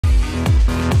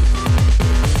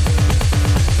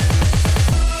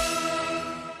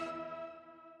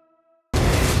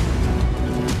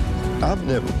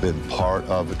never been part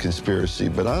of a conspiracy,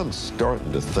 but I'm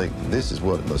starting to think this is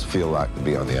what it must feel like to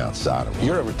be on the outside of it.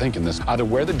 You're overthinking this. Either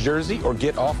wear the jersey or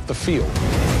get off the field.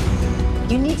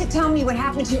 You need to tell me what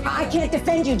happened to you. I can't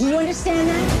defend you. Do you understand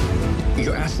that?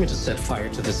 You asked me to set fire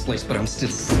to this place, but I'm still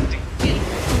sitting.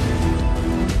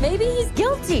 Maybe he's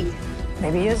guilty.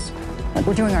 Maybe he is.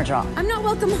 We're doing our job. I'm not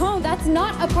welcome home. That's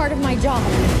not a part of my job.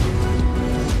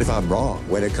 If I'm wrong,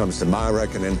 when it comes to my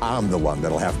reckoning, I'm the one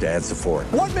that'll have to answer for it.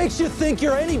 What makes you think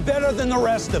you're any better than the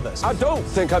rest of us? I don't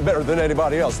think I'm better than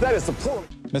anybody else. That is the point.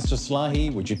 Mr.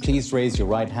 Slahi, would you please raise your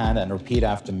right hand and repeat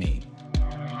after me?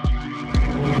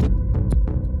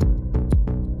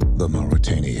 The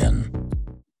Mauritanian.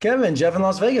 Kevin, Jeff in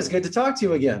Las Vegas, good to talk to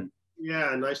you again.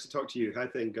 Yeah, nice to talk to you. How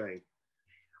things going?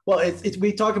 Well,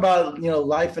 we talk about,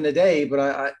 life in a day, but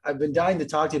I've been dying to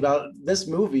talk to you about this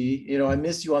movie. I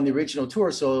missed you on the original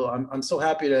tour, so I'm so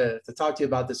happy to talk to you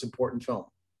about this important film.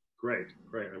 Great.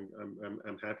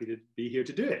 I'm happy to be here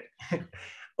to do it.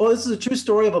 Well, this is a true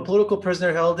story of a political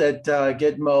prisoner held at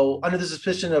Gitmo under the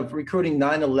suspicion of recruiting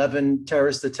 9/11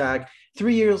 terrorist attack.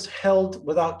 3 years held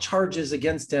without charges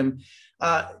against him.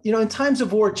 In times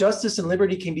of war, justice and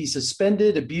liberty can be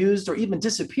suspended, abused, or even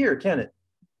disappear, can it?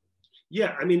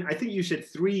 Yeah, I think you said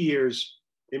 3 years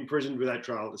imprisoned without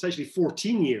trial. It's actually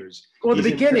 14 years. Well, the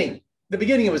beginning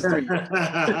it was 3 years.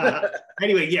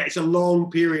 Anyway, yeah, it's a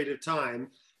long period of time.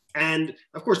 And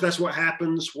of course, that's what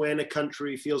happens when a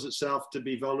country feels itself to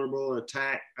be vulnerable,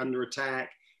 under attack.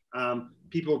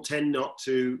 People tend not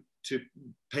to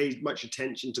pay much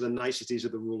attention to the niceties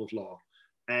of the rule of law.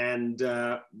 And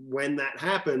when that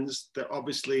happens,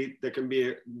 obviously there can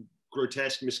be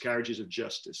grotesque miscarriages of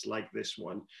justice like this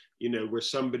one, where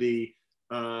somebody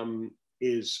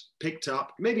is picked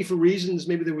up, maybe for reasons,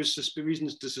 maybe there was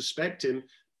reasons to suspect him,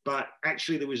 but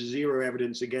actually there was zero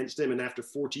evidence against him. And after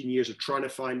 14 years of trying to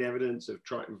find evidence, of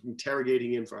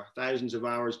interrogating him for thousands of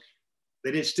hours,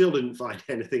 they still didn't find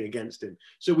anything against him.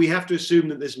 So we have to assume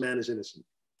that this man is innocent.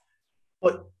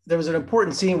 But there was an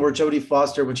important scene where Jodie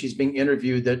Foster, when she's being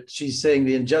interviewed, that she's saying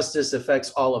the injustice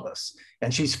affects all of us.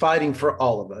 And she's fighting for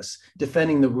all of us,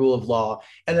 defending the rule of law.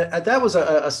 And that was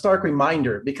a stark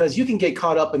reminder, because you can get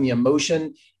caught up in the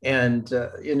emotion and,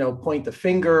 point the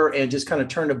finger and just kind of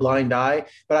turn a blind eye.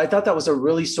 But I thought that was a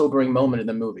really sobering moment in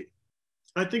the movie.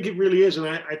 I think it really is. And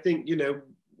I think,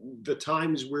 the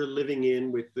times we're living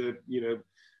in with the,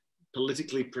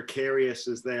 politically precarious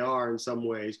as they are in some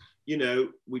ways,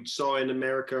 we saw in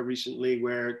America recently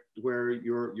where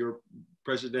your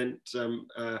president,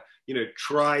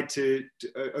 tried to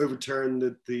overturn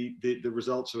the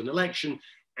results of an election,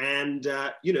 and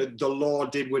the law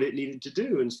did what it needed to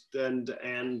do, and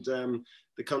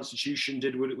the Constitution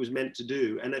did what it was meant to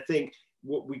do. And I think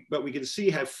but we can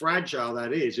see how fragile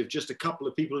that is if just a couple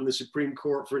of people in the Supreme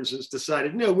Court, for instance,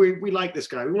 decided, no, we like this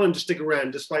guy, we want him to stick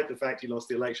around despite the fact he lost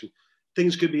the election.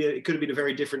 It could have been a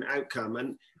very different outcome.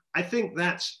 And I think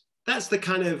that's the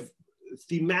kind of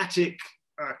thematic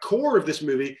core of this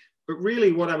movie. But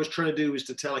really what I was trying to do is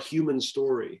to tell a human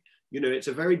story. It's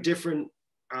a very different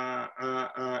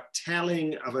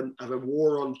telling of a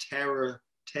war on terror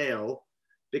tale,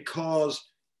 because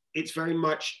it's very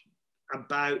much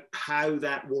about how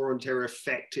that war on terror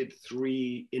affected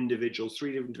three individuals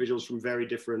from very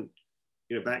different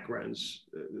backgrounds.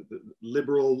 The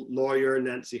liberal lawyer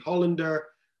Nancy Hollander,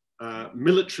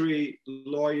 military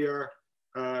lawyer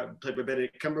played by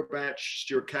Benedict Cumberbatch,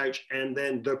 Stuart Couch, and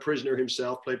then the prisoner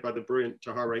himself, played by the brilliant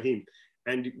Tahar Rahim.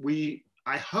 And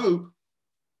I hope,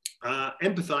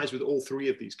 empathize with all three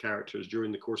of these characters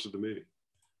during the course of the movie.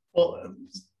 Well,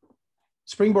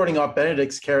 springboarding off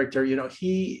Benedict's character,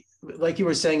 he, like you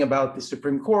were saying about the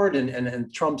Supreme Court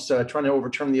and Trump's trying to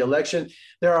overturn the election,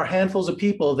 there are handfuls of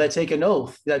people that take an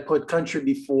oath that put country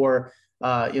before,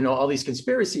 all these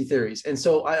conspiracy theories. And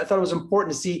so I thought it was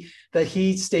important to see that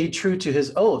he stayed true to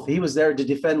his oath. He was there to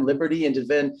defend liberty and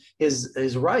defend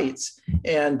his rights.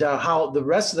 And how the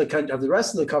rest of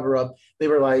the cover up, they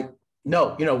were like,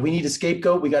 no, we need a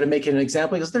scapegoat. We got to make it an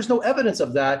example, because there's no evidence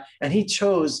of that. And he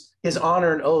chose his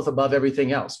honor and oath above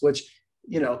everything else, which,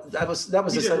 that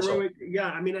was essential.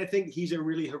 I think he's a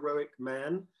really heroic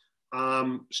man.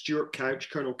 Stuart Couch,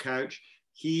 Colonel Couch,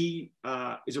 he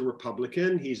is a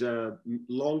Republican. He's a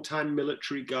longtime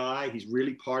military guy. He's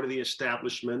really part of the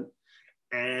establishment.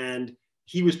 And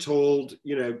he was told,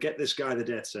 get this guy the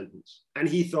death sentence. And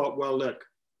he thought, well, look,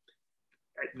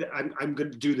 I'm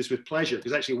going to do this with pleasure,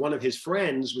 because actually one of his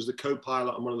friends was the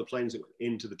co-pilot on one of the planes that went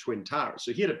into the Twin Towers.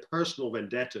 So he had a personal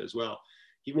vendetta as well.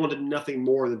 He wanted nothing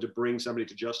more than to bring somebody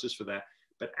to justice for that.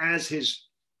 But as his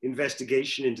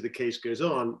investigation into the case goes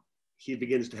on, he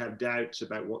begins to have doubts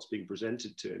about what's being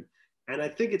presented to him. And I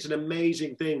think it's an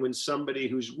amazing thing when somebody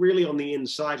who's really on the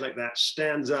inside like that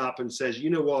stands up and says, you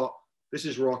know what, this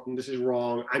is rotten, this is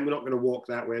wrong. I'm not going to walk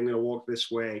that way. I'm going to walk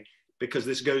this way because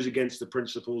this goes against the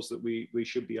principles that we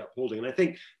should be upholding. And I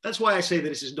think that's why I say that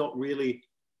this is not really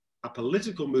a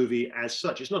political movie as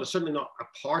such. It's certainly not a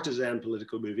partisan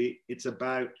political movie. It's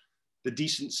about the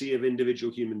decency of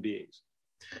individual human beings.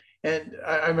 And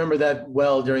I remember that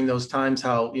well during those times,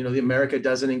 how, the America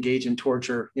doesn't engage in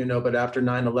torture, but after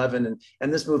 9/11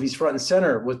 and this movie's front and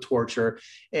center with torture.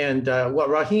 And what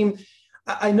Raheem,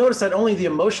 I noticed not only the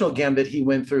emotional gambit he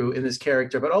went through in this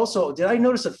character, but also, did I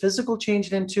notice a physical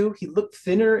change in him too? He looked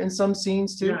thinner in some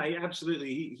scenes too. Yeah,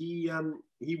 absolutely.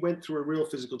 He went through a real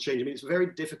physical change. I mean, it's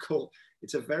very difficult.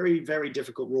 It's a very, very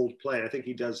difficult role to play. I think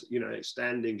he does, an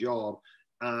outstanding job.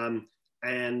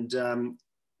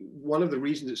 One of the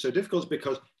reasons it's so difficult is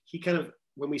because he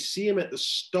when we see him at the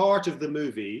start of the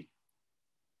movie,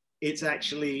 it's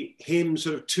actually him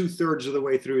sort of 2/3 of the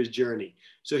way through his journey.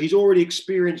 So he's already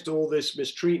experienced all this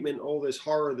mistreatment, all this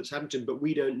horror that's happened to him, but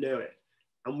we don't know it.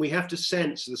 And we have to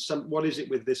sense what is it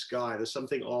with this guy? There's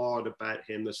something odd about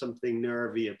him. There's something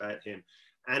nervy about him.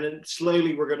 And then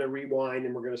slowly we're going to rewind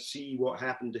and we're going to see what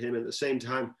happened to him. At the same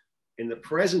time, in the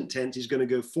present tense, he's going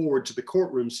to go forward to the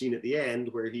courtroom scene at the end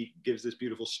where he gives this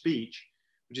beautiful speech,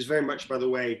 which is very much, by the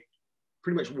way,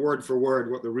 pretty much word for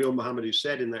word what the real Muhammadu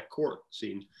said in that court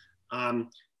scene.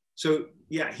 So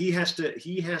yeah, he has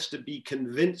to be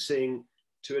convincing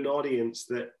to an audience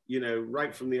that,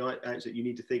 right from the outset, you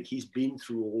need to think he's been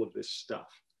through all of this stuff.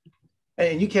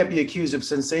 And you can't be accused of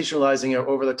sensationalizing or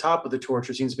over the top of the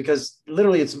torture scenes, because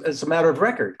literally it's a matter of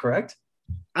record, correct?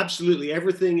 Absolutely.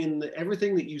 Everything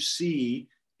that you see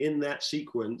in that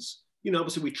sequence,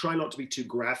 obviously we try not to be too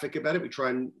graphic about it. We try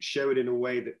and show it in a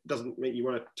way that doesn't make you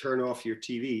want to turn off your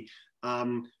TV.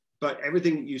 But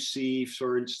everything that you see,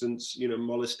 for instance,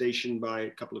 molestation by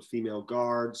a couple of female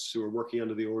guards who are working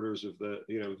under the orders of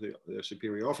the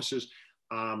superior officers,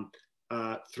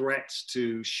 threats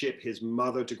to ship his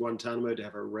mother to Guantanamo to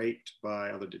have her raped by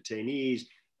other detainees,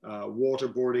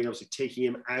 waterboarding, obviously taking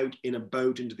him out in a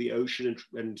boat into the ocean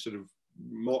and sort of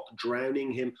mock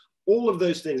drowning him. All of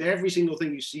those things, every single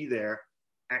thing you see there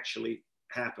actually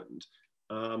happened.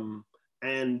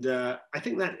 I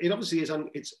think that it obviously is,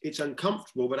 it's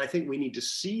uncomfortable, but I think we need to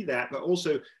see that. But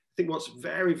also, I think what's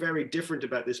very, very different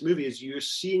about this movie is you're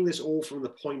seeing this all from the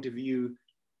point of view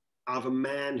of a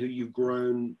man who you've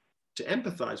grown to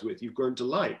empathize with, you've grown to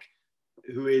like,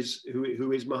 who is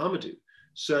Muhammadu.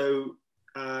 So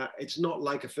it's not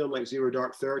like a film like Zero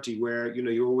Dark 30, where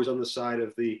you're always on the side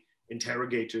of the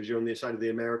interrogators, you're on the side of the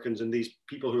Americans, and these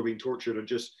people who are being tortured are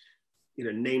just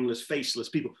nameless, faceless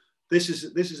people. This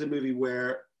is a movie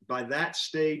where by that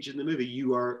stage in the movie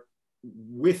you are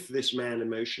with this man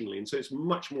emotionally, and so it's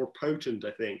much more potent,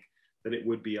 I think, than it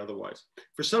would be otherwise.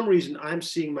 For some reason, I'm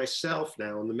seeing myself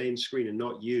now on the main screen and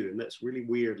not you, and that's really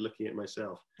weird looking at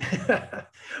myself.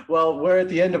 Well, we're at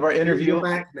the end of our interview. You're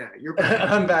back now. You're back.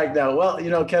 I'm back now.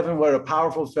 Well, Kevin, what a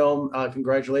powerful film.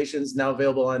 Congratulations. Now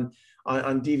available on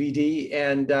DVD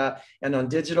and on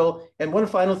digital. And one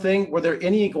final thing, were there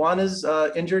any iguanas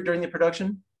injured during the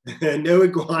production? No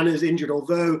iguanas injured,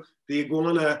 although the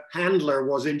iguana handler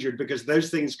was injured, because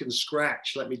those things can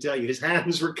scratch, let me tell you. His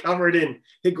hands were covered in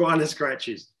iguana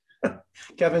scratches.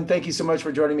 Kevin, thank you so much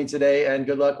for joining me today, and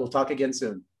good luck. We'll talk again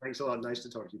soon. Thanks a lot. Nice to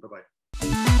talk to you. Bye-bye.